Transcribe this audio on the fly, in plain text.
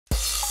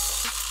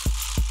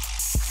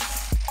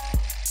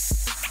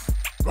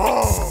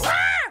Oh,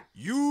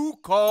 you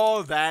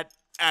call that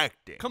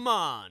acting? Come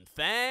on,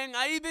 Fang.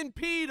 I even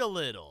peed a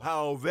little.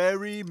 How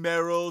very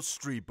Meryl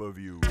Streep of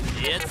you.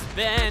 It's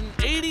been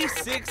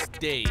 86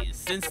 days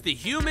since the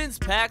humans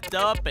packed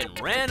up and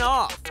ran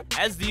off.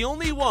 As the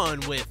only one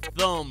with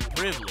thumb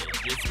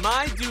privilege, it's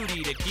my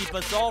duty to keep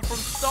us all from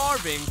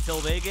starving till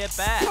they get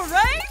back.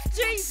 Praise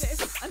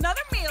Jesus!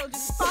 Another meal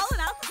just falling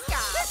out the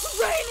sky.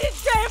 This rainy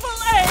devil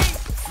ate!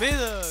 May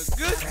the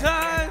good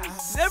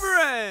times never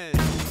end.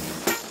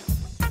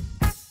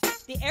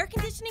 The air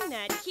conditioning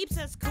that keeps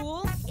us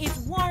cool is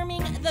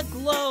warming the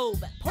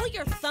globe. Pull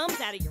your thumbs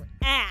out of your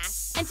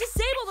ass and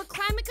disable the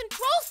climate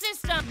control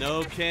system.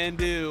 No can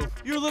do.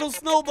 Your little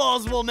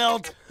snowballs will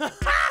melt. We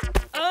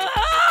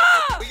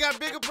got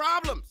bigger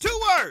problems. 2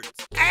 words.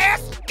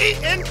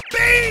 Ass-eating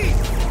bees!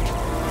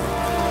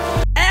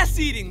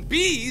 Ass-eating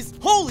bees?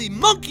 Holy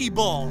monkey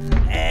balls!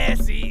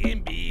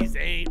 Ass-eating bees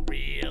ain't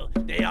real.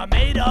 They are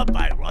made up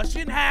by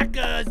Russian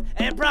hackers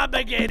and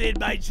propagated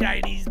by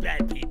Chinese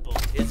bad people.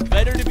 It's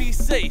better to be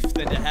safe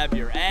than to have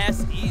your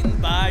ass eaten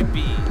by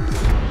bees.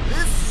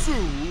 This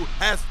zoo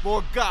has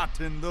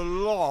forgotten the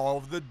law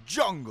of the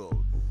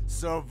jungle.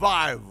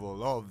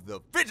 Survival of the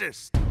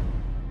fittest.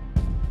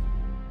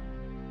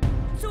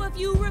 So if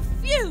you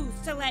refuse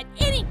to let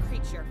any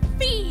creature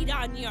feed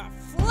on your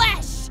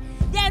flesh,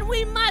 then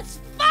we must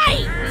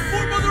fight!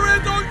 For Mother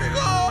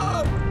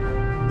Antarctica!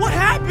 What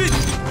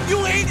happened?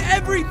 You ate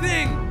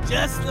everything!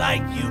 Just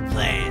like you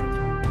planned.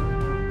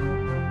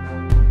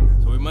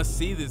 So we must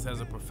see this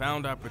as a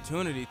profound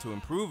opportunity to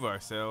improve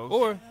ourselves,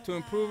 or to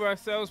improve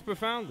ourselves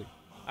profoundly.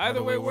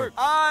 Either way works.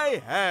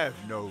 I have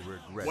no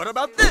regrets. What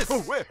about this?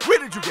 Oh, where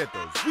did you get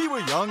those? We were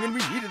young and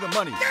we needed the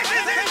money. This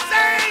is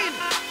insane!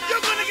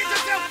 You're gonna get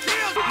yourself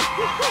killed!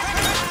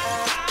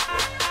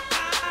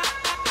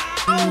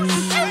 Oh,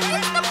 it's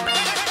the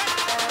beast!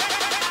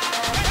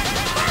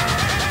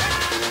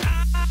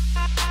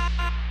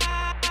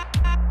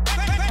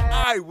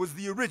 I was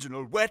the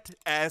original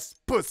wet-ass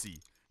pussy.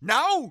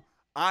 Now,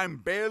 I'm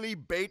barely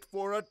bait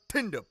for a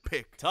Tinder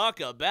pic. Talk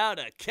about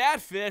a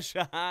catfish.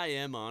 I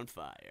am on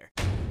fire.